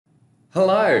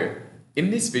Hello!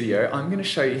 In this video, I'm going to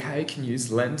show you how you can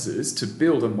use lenses to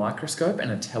build a microscope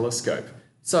and a telescope.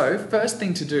 So, first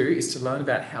thing to do is to learn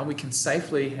about how we can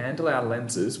safely handle our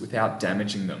lenses without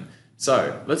damaging them.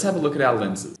 So, let's have a look at our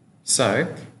lenses.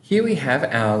 So, here we have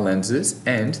our lenses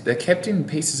and they're kept in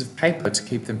pieces of paper to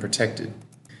keep them protected.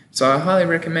 So I highly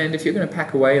recommend if you're going to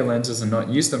pack away your lenses and not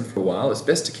use them for a while, it's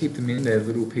best to keep them in their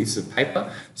little piece of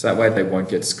paper so that way they won't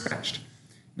get scratched.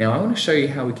 Now I want to show you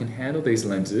how we can handle these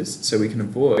lenses so we can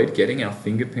avoid getting our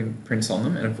fingerprints on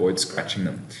them and avoid scratching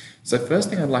them. So first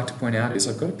thing I'd like to point out is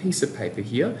I've got a piece of paper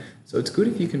here, so it's good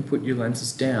if you can put your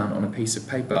lenses down on a piece of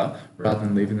paper rather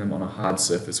than leaving them on a hard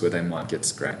surface where they might get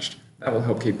scratched. That will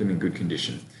help keep them in good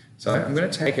condition. So I'm going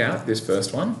to take out this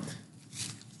first one.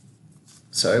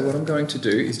 So what I'm going to do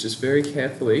is just very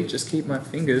carefully just keep my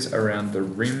fingers around the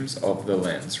rims of the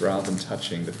lens rather than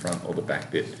touching the front or the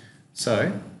back bit.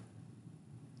 So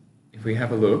if we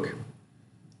have a look,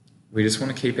 we just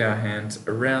want to keep our hands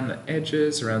around the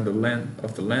edges, around the length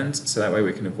of the lens, so that way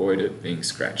we can avoid it being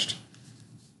scratched.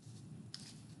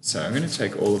 So I'm going to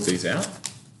take all of these out.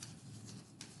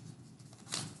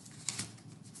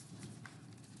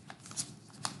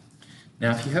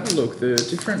 Now if you have a look, the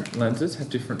different lenses have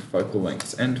different focal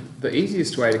lengths, and the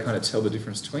easiest way to kind of tell the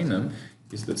difference between them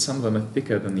is that some of them are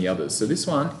thicker than the others. So this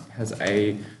one has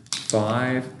a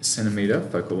 5 centimeter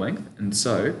focal length, and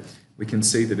so we can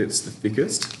see that it's the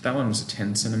thickest. That one was a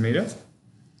 10 centimeter.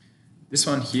 This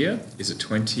one here is a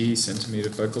 20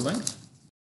 centimeter focal length.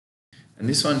 And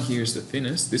this one here is the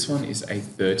thinnest. This one is a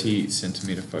 30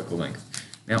 centimeter focal length.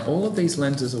 Now all of these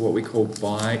lenses are what we call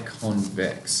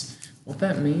biconvex. What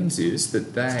that means is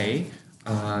that they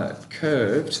are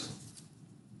curved,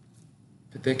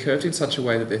 but they're curved in such a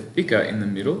way that they're thicker in the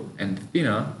middle and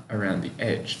thinner around the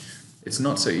edge. It's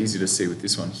not so easy to see with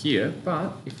this one here,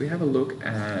 but if we have a look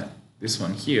at this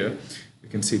one here, we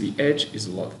can see the edge is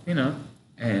a lot thinner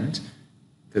and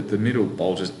that the middle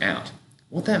bulges out.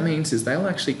 What that means is they'll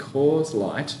actually cause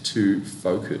light to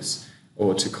focus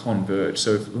or to converge.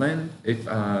 So if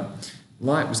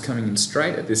light was coming in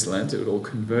straight at this lens, it would all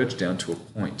converge down to a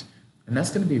point. And that's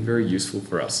going to be very useful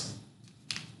for us.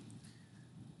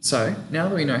 So, now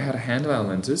that we know how to handle our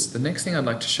lenses, the next thing I'd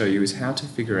like to show you is how to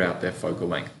figure out their focal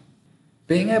length.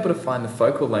 Being able to find the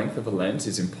focal length of a lens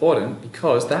is important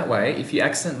because that way, if you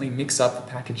accidentally mix up the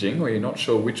packaging or you're not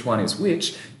sure which one is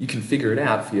which, you can figure it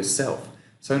out for yourself.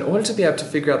 So in order to be able to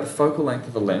figure out the focal length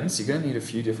of a lens, you're going to need a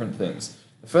few different things.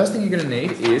 The first thing you're going to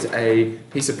need is a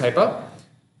piece of paper,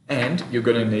 and you're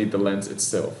going to need the lens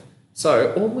itself.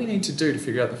 So all we need to do to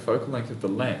figure out the focal length of the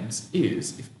lens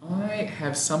is, if I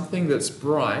have something that's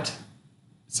bright,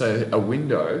 so a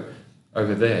window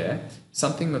over there,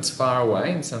 something that's far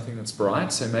away and something that's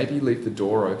bright, so maybe you leave the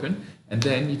door open and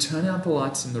then you turn out the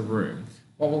lights in the room.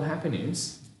 What will happen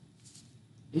is,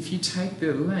 if you take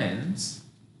the lens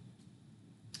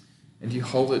and you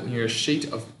hold it near a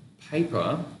sheet of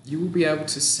paper, you will be able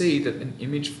to see that an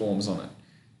image forms on it.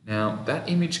 Now, that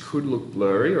image could look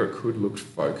blurry or it could look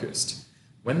focused.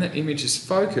 When the image is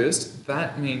focused,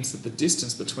 that means that the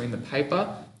distance between the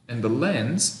paper and the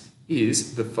lens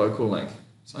is the focal length.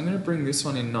 So I'm going to bring this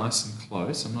one in nice and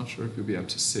close. I'm not sure if you'll be able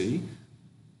to see.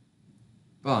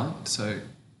 But, so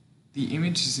the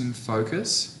image is in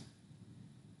focus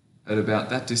at about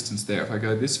that distance there. If I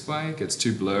go this way, it gets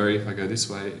too blurry. If I go this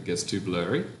way, it gets too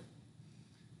blurry.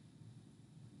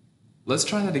 Let's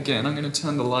try that again. I'm going to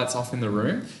turn the lights off in the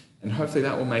room and hopefully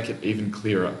that will make it even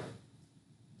clearer.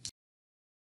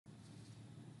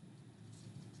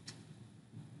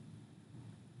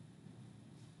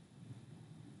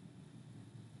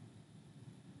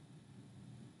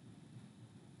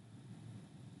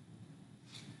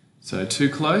 So too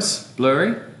close,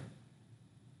 blurry.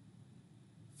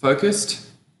 Focused,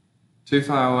 too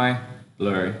far away,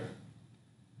 blurry.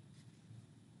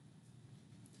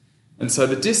 And so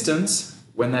the distance,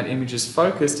 when that image is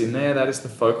focused in there, that is the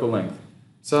focal length.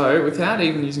 So without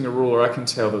even using a ruler, I can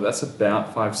tell that that's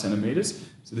about 5 centimeters.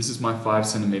 So this is my 5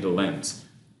 centimeter lens.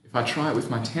 If I try it with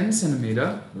my 10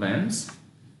 centimeter lens,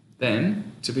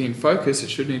 then to be in focus, it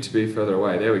should need to be further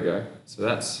away. There we go. So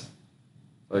that's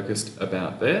focused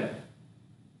about there.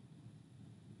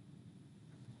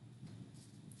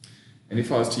 And if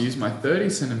I was to use my 30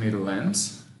 centimeter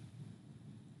lens,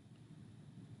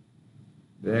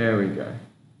 there we go.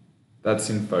 That's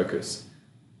in focus.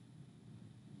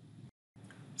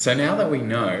 So now that we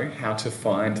know how to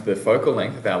find the focal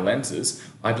length of our lenses,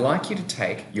 I'd like you to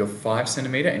take your 5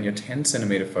 centimeter and your 10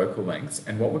 centimeter focal lengths,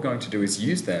 and what we're going to do is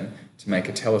use them to make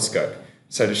a telescope.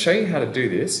 So to show you how to do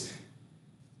this,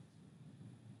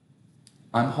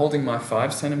 I'm holding my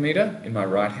 5 centimeter in my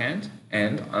right hand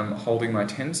and I'm holding my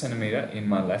 10 centimeter in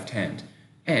my left hand.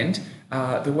 And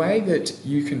the way that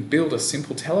you can build a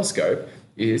simple telescope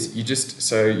is you've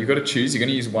got to choose, you're going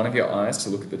to use one of your eyes to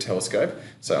look at the telescope.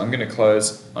 So I'm going to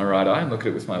close my right eye and look at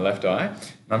it with my left eye.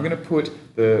 And I'm going to put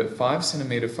the 5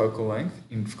 centimeter focal length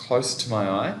in closer to my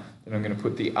eye. Then I'm going to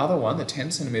put the other one, the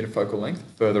 10 centimeter focal length,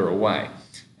 further away.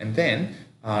 And then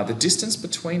the distance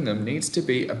between them needs to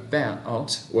be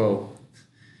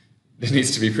it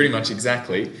needs to be pretty much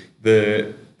exactly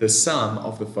the sum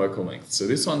of the focal length. So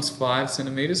this one's 5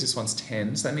 centimeters, this one's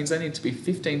 10, so that means they need to be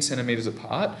 15 centimeters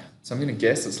apart. So I'm going to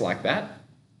guess it's like that.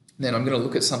 Then I'm going to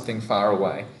look at something far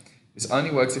away. This only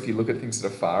works if you look at things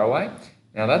that are far away.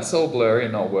 Now that's all blurry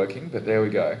and not working, but there we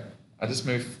go. I just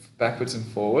move backwards and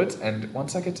forwards, and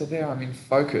once I get to there, I'm in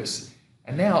focus.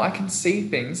 And now I can see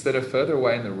things that are further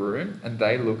away in the room, and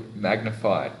they look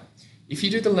magnified. If you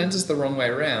do the lenses the wrong way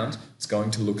around, it's going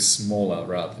to look smaller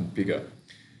rather than bigger.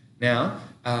 Now,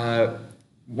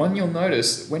 one you'll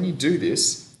notice when you do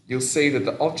this, you'll see that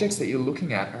the objects that you're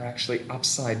looking at are actually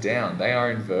upside down. They are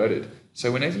inverted.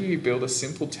 So whenever you build a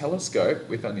simple telescope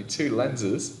with only 2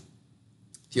 lenses,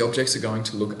 the objects are going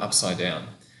to look upside down.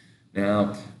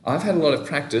 Now, I've had a lot of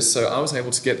practice, so I was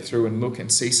able to get through and look and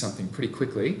see something pretty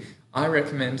quickly. I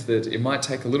recommend that it might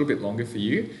take a little bit longer for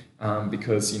you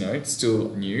because, it's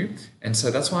still new. And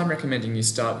so that's why I'm recommending you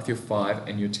start with your 5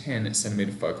 and your 10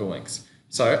 centimeter focal lengths.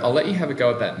 So I'll let you have a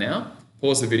go at that now.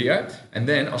 Pause the video, and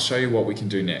then I'll show you what we can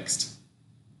do next.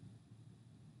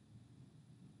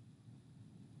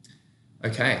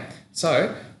 Okay,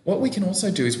 so what we can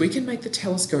also do is we can make the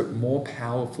telescope more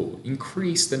powerful,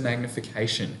 increase the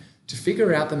magnification. To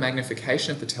figure out the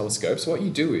magnification of the telescope, so what you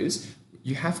do is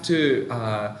you have to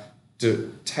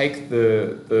take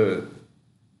the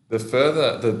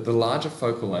larger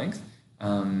focal length,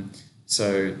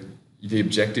 so the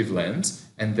objective lens,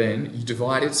 and then you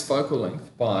divide its focal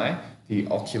length by the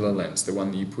ocular lens, the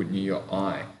one that you put near your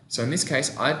eye. So in this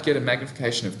case, I'd get a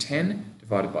magnification of 10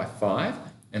 divided by 5,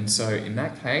 and so in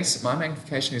that case, my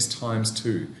magnification is times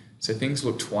 2, so things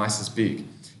look twice as big.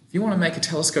 If you want to make a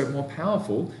telescope more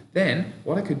powerful, then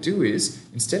what I could do is,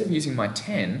 instead of using my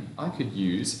 10, I could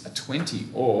use a 20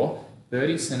 or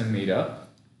 30 centimeter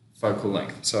focal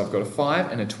length. So I've got a 5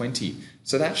 and a 20.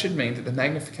 So that should mean that the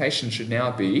magnification should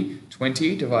now be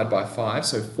 20 divided by 5,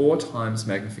 so 4 times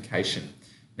magnification.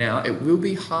 Now, it will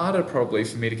be harder probably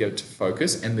for me to get it to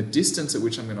focus, and the distance at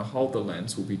which I'm going to hold the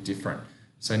lens will be different.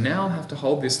 So now I'll have to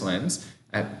hold this lens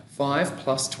at 5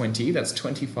 plus 20, that's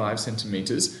 25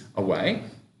 centimeters away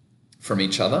from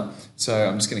each other. So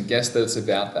I'm just going to guess that it's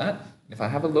about that. If I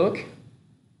have a look,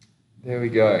 there we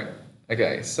go.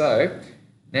 Okay, so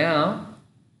now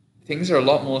things are a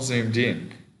lot more zoomed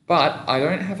in, but I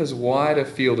don't have as wide a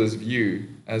field of view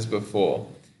as before.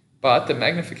 But the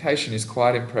magnification is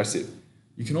quite impressive.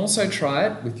 You can also try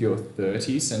it with your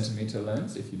 30 centimeter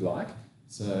lens if you'd like.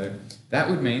 So that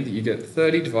would mean that you get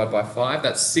 30 divided by 5,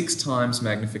 that's 6 times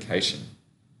magnification.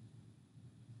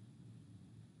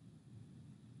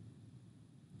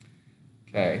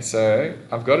 Okay, so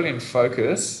I've got it in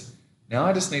focus. Now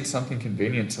I just need something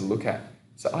convenient to look at.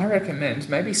 So I recommend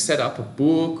maybe set up a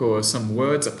book or some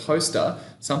words, a poster,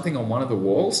 something on one of the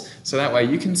walls, so that way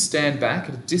you can stand back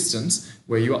at a distance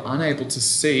where you are unable to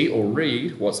see or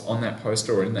read what's on that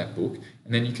poster or in that book,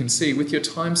 and then you can see with your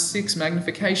times 6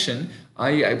 magnification,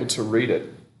 are you able to read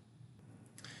it?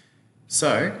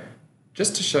 So,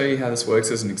 just to show you how this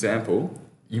works as an example,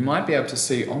 you might be able to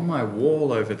see on my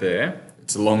wall over there,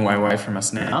 it's a long way away from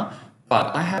us now,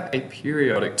 but I have a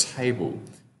periodic table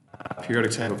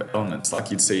of elements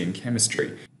like you'd see in chemistry.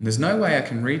 And there's no way I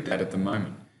can read that at the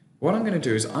moment. What I'm going to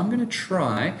do is I'm going to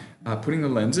try putting the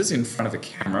lenses in front of a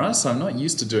camera. So I'm not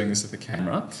used to doing this with the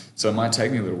camera, so it might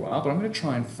take me a little while, but I'm going to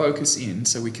try and focus in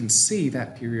so we can see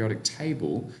that periodic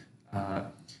table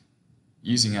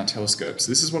using our telescope.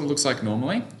 So this is what it looks like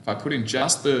normally. If I put in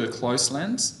just the close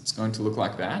lens, it's going to look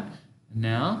like that. And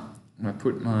now I'm going to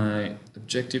put my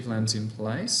objective lens in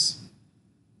place.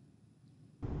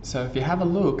 So if you have a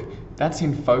look, that's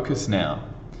in focus now.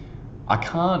 I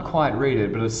can't quite read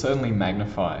it, but it's certainly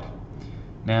magnified.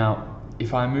 Now,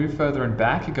 if I move further and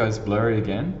back, it goes blurry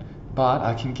again, but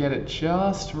I can get it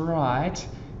just right,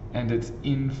 and it's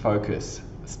in focus.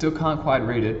 I still can't quite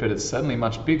read it, but it's certainly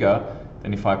much bigger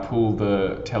than if I pull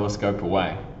the telescope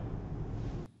away.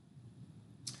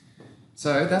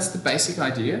 So that's the basic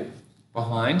idea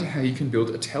behind how you can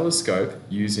build a telescope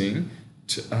using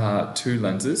 2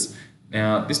 lenses.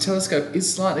 Now, this telescope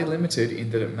is slightly limited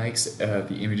in that it makes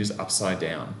the images upside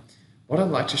down. What I'd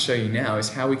like to show you now is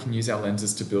how we can use our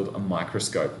lenses to build a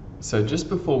microscope. So just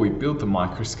before we build the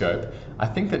microscope, I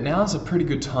think that now is a pretty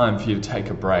good time for you to take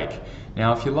a break.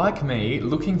 Now, if you're like me,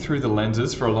 looking through the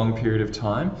lenses for a long period of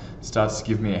time starts to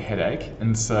give me a headache.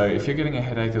 And so if you're getting a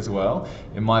headache as well,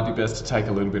 it might be best to take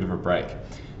a little bit of a break.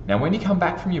 Now, when you come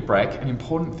back from your break, an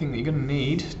important thing that you're going to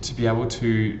need to be able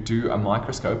to do a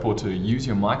microscope or to use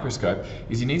your microscope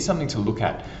is you need something to look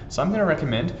at. So I'm going to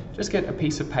recommend just get a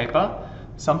piece of paper,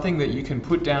 something that you can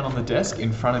put down on the desk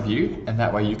in front of you, and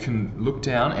that way you can look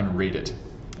down and read it.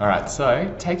 Alright,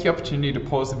 so take the opportunity to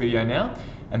pause the video now,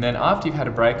 and then after you've had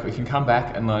a break, we can come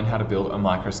back and learn how to build a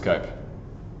microscope.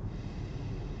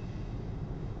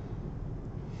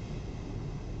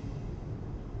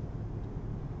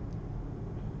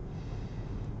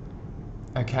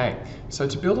 Okay, so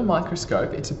to build a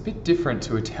microscope, it's a bit different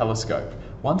to a telescope.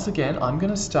 Once again, I'm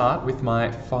going to start with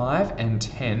my 5 and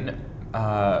 10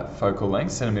 focal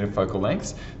lengths, centimeter focal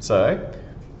lengths. So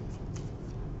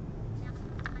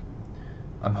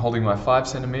I'm holding my 5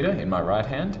 centimeter in my right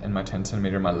hand and my 10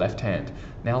 centimeter in my left hand.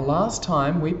 Now, last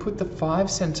time we put the 5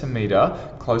 centimeter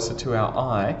closer to our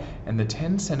eye and the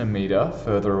 10 centimeter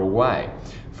further away.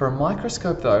 For a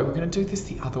microscope though, we're going to do this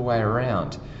the other way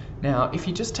around. Now, if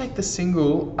you just take a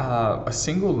single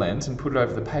lens and put it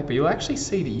over the paper, you'll actually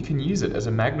see that you can use it as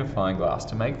a magnifying glass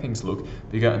to make things look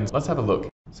bigger. And let's have a look.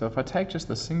 So if I take just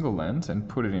the single lens and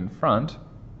put it in front,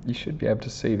 you should be able to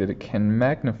see that it can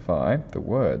magnify the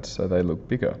words so they look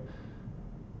bigger.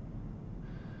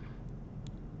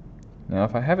 Now,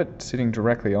 if I have it sitting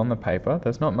directly on the paper,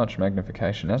 there's not much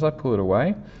magnification. As I pull it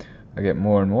away, I get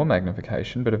more and more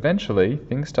magnification, but eventually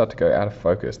things start to go out of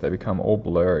focus. They become all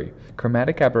blurry.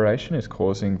 Chromatic aberration is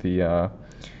causing the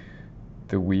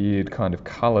weird kind of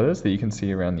colors that you can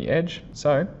see around the edge.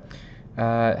 So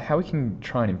how we can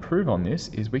try and improve on this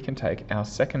is we can take our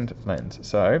second lens.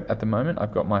 So at the moment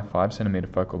I've got my 5 centimeter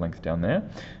focal length down there.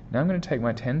 Now I'm going to take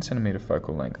my 10 centimeter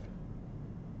focal length.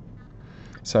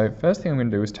 So first thing I'm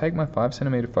going to do is take my 5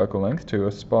 centimeter focal length to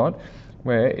a spot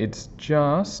where it's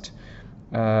just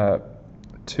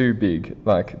too big,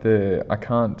 like I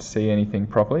can't see anything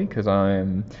properly because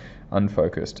I'm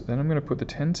unfocused. Then I'm going to put the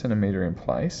 10 centimeter in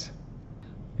place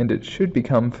and it should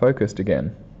become focused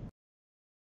again.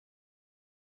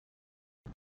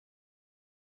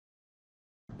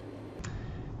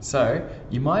 So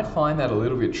you might find that a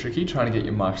little bit tricky trying to get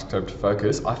your microscope to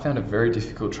focus. I found it very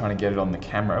difficult trying to get it on the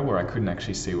camera where I couldn't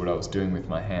actually see what I was doing with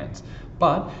my hands.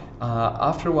 But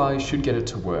after a while you should get it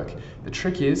to work. The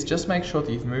trick is just make sure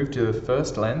that you've moved your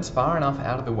first lens far enough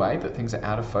out of the way that things are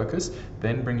out of focus,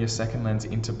 then bring your second lens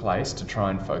into place to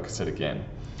try and focus it again.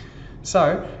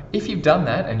 So if you've done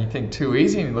that and you think too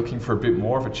easy and you're looking for a bit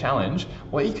more of a challenge,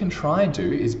 what you can try and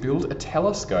do is build a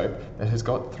telescope that has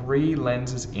got 3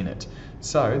 lenses in it.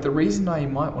 So the reason why you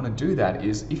might want to do that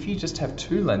is if you just have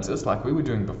 2 lenses like we were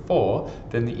doing before,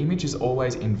 then the image is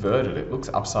always inverted, it looks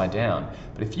upside down.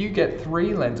 But if you get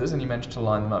 3 lenses and you manage to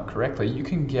line them up correctly, you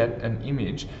can get an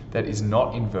image that is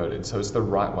not inverted, so it's the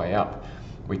right way up.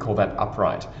 We call that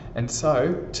upright. And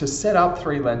so to set up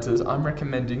 3 lenses, I'm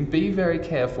recommending be very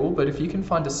careful, but if you can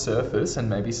find a surface and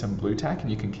maybe some blue tack and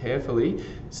you can carefully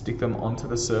stick them onto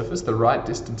the surface the right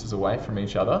distances away from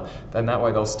each other, then that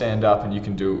way they'll stand up and you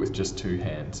can do it with just 2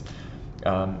 hands.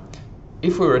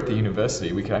 If we were at the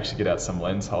university, we could actually get out some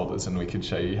lens holders and we could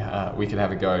show you how we could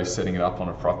have a go setting it up on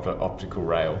a proper optical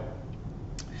rail.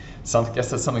 So I guess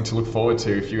that's something to look forward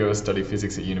to if you ever study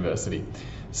physics at university.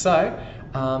 So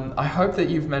I hope that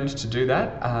you've managed to do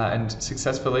that and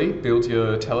successfully build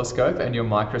your telescope and your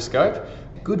microscope.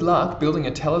 Good luck building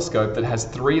a telescope that has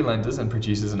 3 lenses and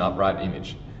produces an upright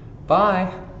image.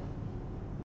 Bye!